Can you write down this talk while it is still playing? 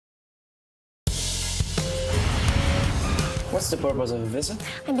What's the purpose of a visit?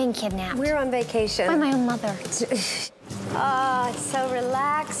 I'm being kidnapped. We're on vacation. By my own mother. Oh, it's so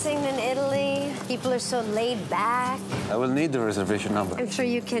relaxing in Italy. People are so laid back. I will need the reservation number. I'm sure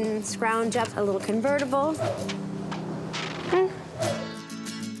you can scrounge up a little convertible.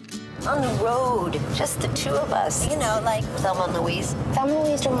 On the road, just the two of us. You know, like Thelma and Louise. Thelma and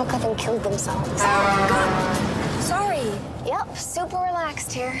Louise drove a cliff and killed themselves. Sorry. Yep, super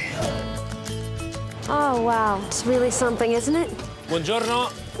relaxed here. Oh, wow. It's really something, isn't it?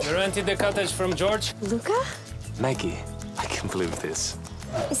 Buongiorno. You rented the cottage from George? Luca? Maggie, I can't believe this.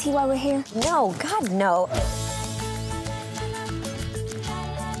 Is he why we're here? No, God, no.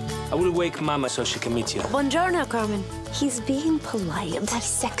 I will wake Mama so she can meet you. Buongiorno, Carmen. He's being polite. Am I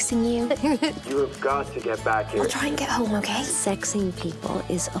sexing you? You have got to get back here. I'll try and get home, okay? Sexing people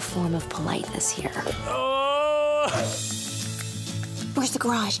is a form of politeness here. Oh! Where's the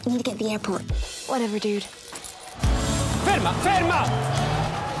garage? I need to get to the airport. Whatever, dude. Ferma!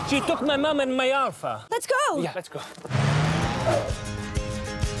 Ferma! She took my mom and my alpha. Let's go! Yeah, let's go.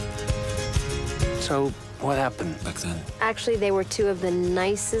 So, what happened back then? Actually, they were two of the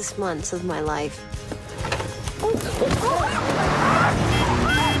nicest months of my life.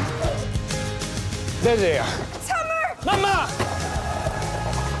 There. Summer! Mama!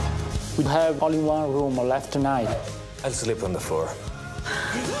 We have only one room left tonight. I'll sleep on the floor.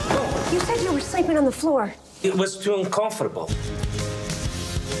 You said you were sleeping on the floor. It was too uncomfortable.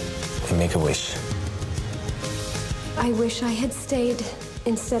 I make a wish. I wish I had stayed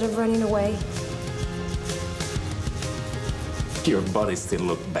instead of running away. Your body still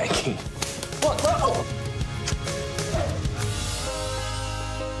look baggy. What?